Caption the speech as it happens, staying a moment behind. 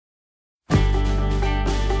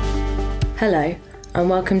Hello, and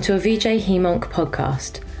welcome to a VJ Hem/Onc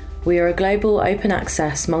podcast. We are a global open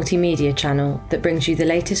access multimedia channel that brings you the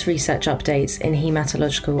latest research updates in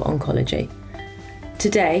hematological oncology.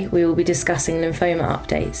 Today, we will be discussing lymphoma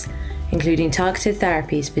updates, including targeted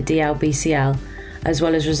therapies for DLBCL, as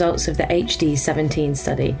well as results of the HD17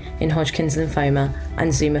 study in Hodgkin's lymphoma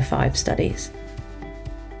and ZUMA-5 studies.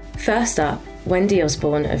 First up, Wendy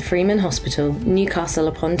Osborne of Freeman Hospital, Newcastle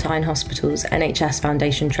upon Tyne Hospital's NHS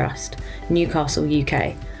Foundation Trust, Newcastle,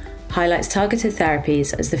 UK, highlights targeted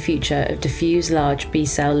therapies as the future of diffuse large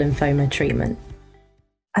B-cell lymphoma treatment.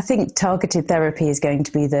 I think targeted therapy is going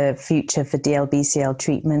to be the future for DLBCL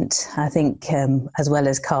treatment. I think as well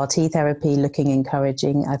as CAR T therapy looking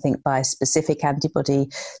encouraging, I think bispecific antibody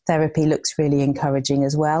therapy looks really encouraging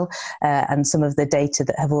as well. And some of the data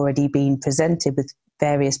that have already been presented with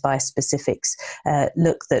various bispecifics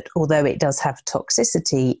look that although it does have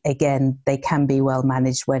toxicity, again, they can be well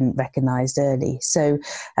managed when recognised early. So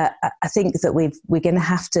I think that we're going to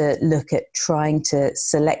have to look at trying to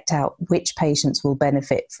select out which patients will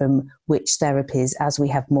benefit from which therapies as we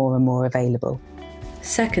have more and more available.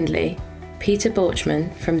 Secondly, Peter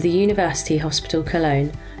Borchmann from the University Hospital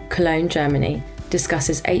Cologne, Cologne, Germany,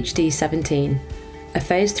 discusses HD17, a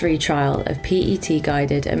phase 3 trial of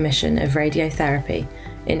PET-guided emission of radiotherapy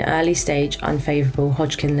in early-stage unfavourable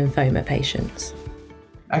Hodgkin lymphoma patients.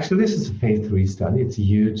 Actually, this is a phase 3 study. It's a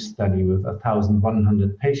huge study with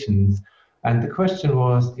 1,100 patients. And the question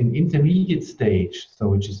was, in intermediate stage, so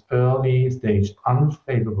which is early stage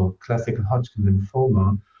unfavourable classical Hodgkin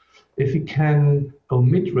lymphoma, if we can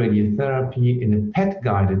omit radiotherapy in a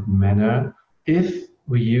PET-guided manner, if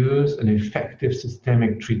we use an effective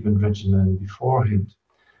systemic treatment regimen beforehand.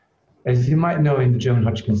 As you might know, in the German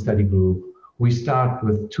Hodgkin study group, we start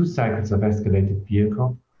with 2 cycles of escalated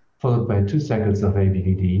BIACOP, followed by 2 cycles of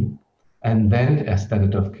ABVD, and then as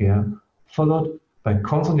standard of care, followed by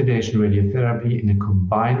consolidation radiotherapy in a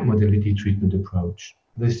combined modality treatment approach.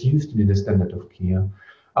 This used to be the standard of care.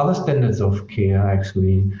 Other standards of care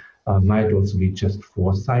actually might also be just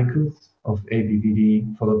 4 cycles of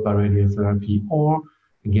ABVD followed by radiotherapy, or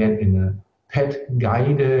again in a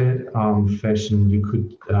PET-guided fashion, you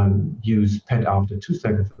could use PET after 2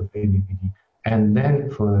 cycles of ABVD, and then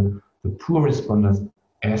for the poor responders,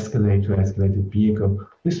 escalate to escalated BIACOP.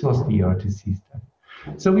 This was the ERTC study.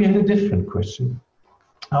 So we had a different question.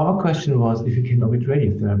 Our question was if you can omit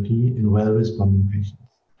radiotherapy in well-responding patients.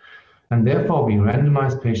 And therefore, we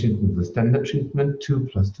randomized patients into the standard treatment,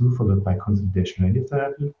 2+2, followed by consolidation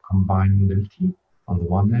radiotherapy, combined modality on the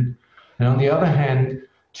one hand. And on the other hand,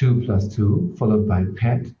 2+2, followed by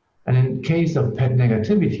PET. And in case of PET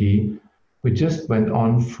negativity, we just went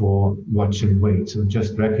on for watch and wait, so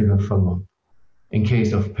just regular follow-up. In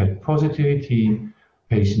case of PET positivity,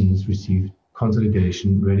 patients received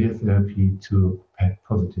consolidation radiotherapy to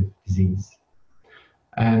PET-positive disease.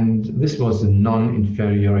 And this was a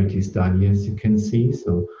non-inferiority study, as you can see.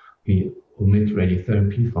 So we omit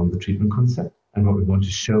radiotherapy from the treatment concept. And what we want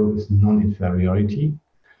to show is non-inferiority.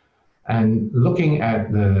 And looking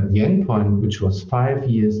at the endpoint, which was 5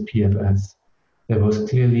 years PFS, there was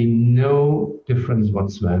clearly no difference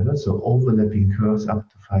whatsoever. So overlapping curves up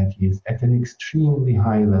to 5 years at an extremely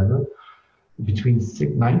high level, between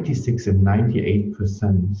 96 and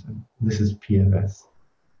 98%. This is PFS.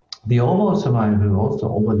 The overall survival, also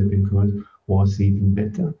overlapping curve, was even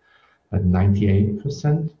better at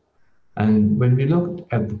 98%. And when we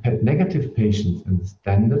looked at the PET-negative patients in the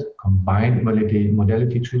standard combined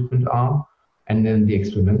modality treatment arm, and then the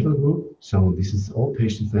experimental group, so this is all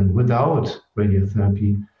patients then without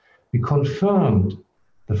radiotherapy, we confirmed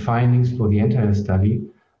the findings for the entire study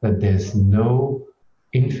that there's no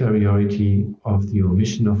inferiority of the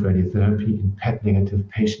omission of radiotherapy in PET-negative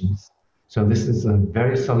patients. So this is a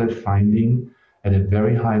very solid finding at a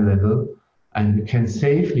very high level, and we can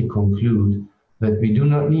safely conclude that we do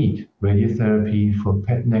not need radiotherapy for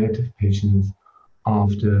PET-negative patients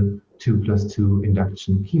after 2+2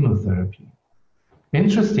 induction chemotherapy.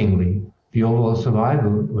 Interestingly, the overall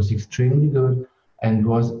survival was extremely good and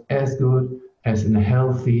was as good as in a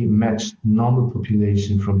healthy, matched normal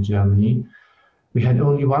population from Germany. We had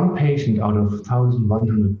only 1 patient out of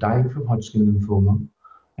 1,100 dying from Hodgkin lymphoma,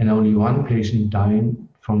 and only 1 patient dying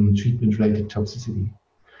from treatment-related toxicity.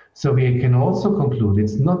 So we can also conclude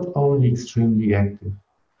it's not only extremely active.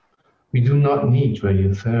 We do not need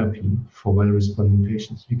radiotherapy for well-responding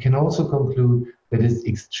patients. We can also conclude that it's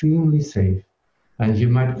extremely safe. And you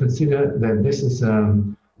might consider that this is a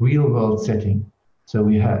real-world setting. So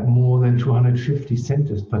we had more than 250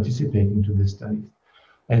 centers participating to this study.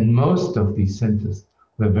 And most of these centers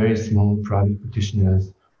were very small private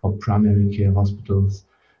practitioners or primary care hospitals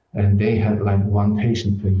and they had like 1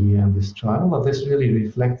 patient per year in this trial. Well, this really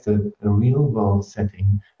reflects a real world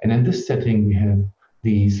setting. And in this setting, we have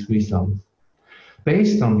these results.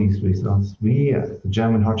 Based on these results, we at the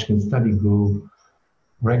German Hodgkin Study Group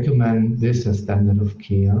recommend this as standard of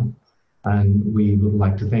care. And we would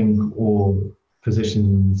like to thank all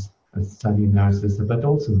physicians and study nurses, but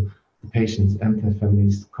also the patients and their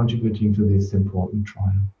families contributing to this important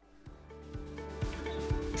trial.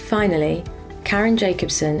 Finally, Karen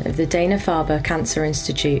Jacobson of the Dana-Farber Cancer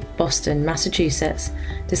Institute, Boston, Massachusetts,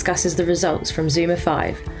 discusses the results from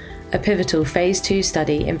ZUMA-5, a pivotal phase 2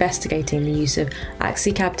 study investigating the use of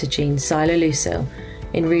axicabtagene ciloleucel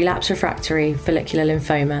in relapse refractory follicular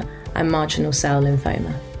lymphoma and marginal cell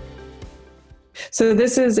lymphoma. So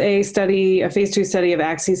this is a phase 2 study of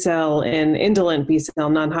Axi-cel in indolent B-cell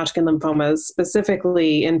non-Hodgkin lymphomas,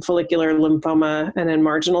 specifically in follicular lymphoma and in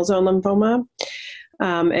marginal zone lymphoma.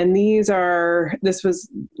 And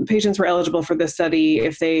patients were eligible for this study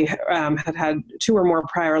if they had 2 or more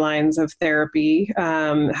prior lines of therapy,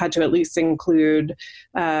 had to at least include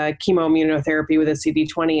chemoimmunotherapy with a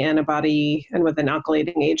CD20 antibody and with an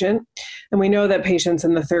alkylating agent. And we know that patients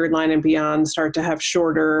in the 3rd line and beyond start to have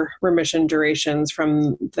shorter remission durations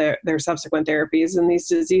from their subsequent therapies in these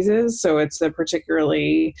diseases. So it's a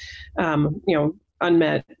particularly,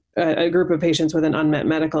 a group of patients with an unmet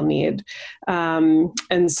medical need.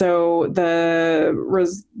 And so the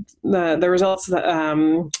results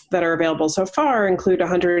that are available so far include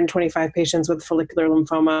 125 patients with follicular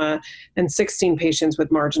lymphoma and 16 patients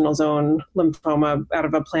with marginal zone lymphoma out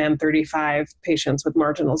of a planned 35 patients with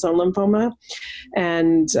marginal zone lymphoma.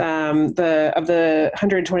 And of the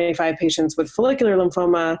 125 patients with follicular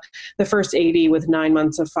lymphoma, the first 80 with 9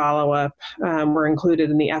 months of follow-up were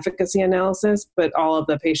included in the efficacy analysis, but all of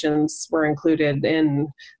the patients were included in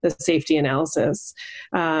the safety analysis.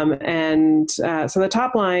 So the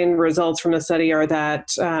top line results from the study are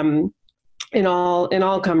that in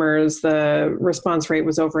all comers, the response rate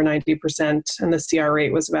was over 90% and the CR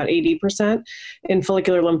rate was about 80%. In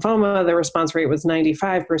follicular lymphoma, the response rate was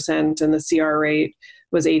 95% and the CR rate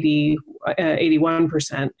was 81%.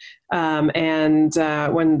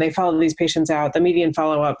 When they followed these patients out, the median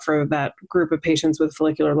follow-up for that group of patients with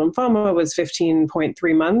follicular lymphoma was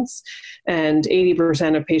 15.3 months, and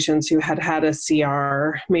 80% of patients who had a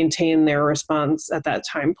CR maintained their response at that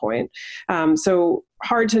time point. So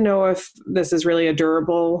hard to know if this is really a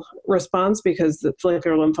durable response because the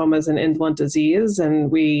follicular lymphoma is an indolent disease and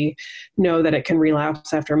we know that it can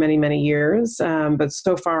relapse after many, many years. But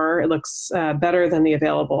so far it looks better than the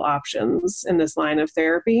available options in this line of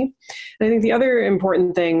therapy. And I think the other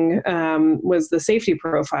important thing was the safety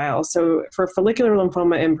profile. So for follicular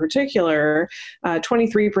lymphoma in particular,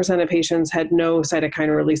 23% of patients had no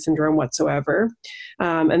cytokine release syndrome whatsoever.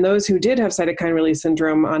 And those who did have cytokine release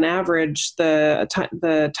syndrome, on average, the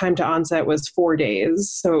time to onset was 4 days.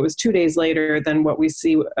 So it was 2 days later than what we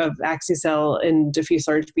see of Axi-cel in diffuse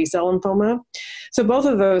large B-cell lymphoma. So both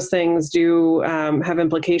of those things do have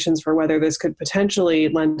implications for whether this could potentially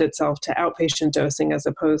lend itself to outpatient dosing as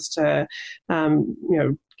opposed to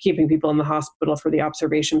keeping people in the hospital for the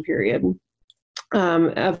observation period.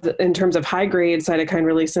 In terms of high-grade cytokine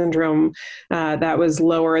release syndrome, that was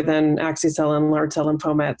lower than Axi-cel and large cell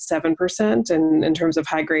lymphoma at 7%. And in terms of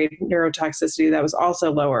high-grade neurotoxicity, that was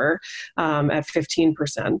also lower at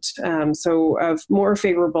 15%. So a more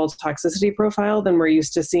favorable toxicity profile than we're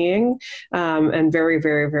used to seeing, and very,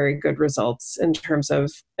 very, very good results in terms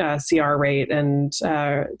of CR rate and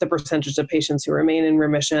the percentage of patients who remain in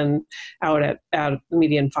remission out at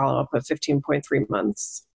median follow-up of 15.3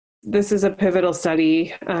 months. This is a pivotal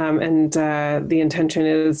study, and the intention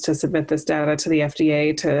is to submit this data to the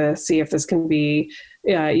FDA to see if this can be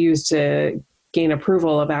used to gain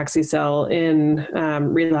approval of Axi-cel in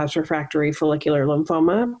relapse refractory follicular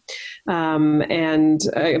lymphoma.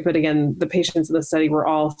 But again, the patients in the study were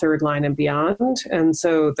all 3rd line and beyond. And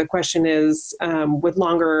so the question is, with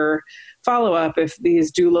longer follow-up, if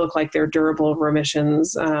these do look like they're durable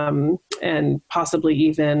remissions and possibly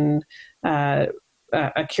even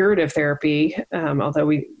a curative therapy, although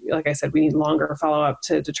like I said, we need longer follow-up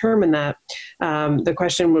to determine that. The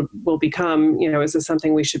question will become, is this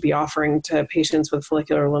something we should be offering to patients with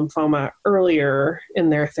follicular lymphoma earlier in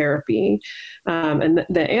their therapy? And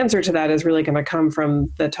the answer to that is really going to come from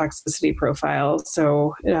the toxicity profile.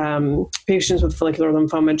 So patients with follicular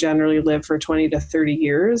lymphoma generally live for 20 to 30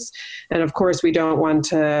 years. And of course, we don't want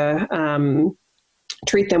to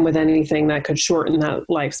treat them with anything that could shorten that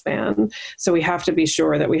lifespan. So we have to be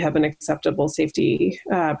sure that we have an acceptable safety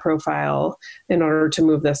profile in order to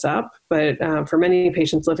move this up. but for many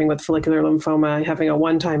patients living with follicular lymphoma, having a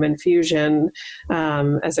one-time infusion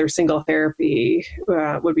as their single therapy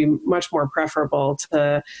would be much more preferable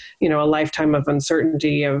to, a lifetime of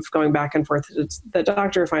uncertainty of going back and forth to the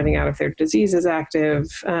doctor, finding out if their disease is active,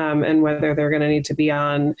 and whether they're going to need to be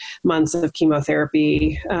on months of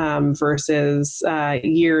chemotherapy versus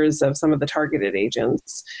years of some of the targeted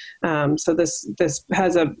agents. So this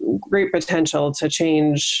has a great potential to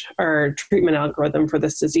change our treatment algorithm for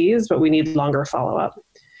this disease, but we need longer follow-up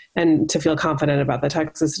and to feel confident about the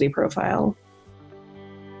toxicity profile.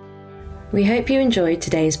 We hope you enjoyed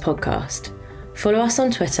today's podcast. Follow us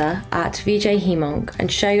on Twitter @VJHemonc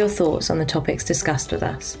and share your thoughts on the topics discussed with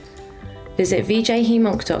us. Visit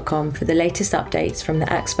vjhemonc.com for the latest updates from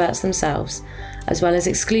the experts themselves, as well as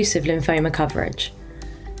exclusive lymphoma coverage.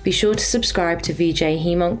 Be sure to subscribe to VJ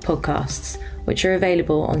Hemonc podcasts, which are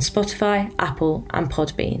available on Spotify, Apple, and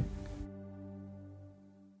Podbean.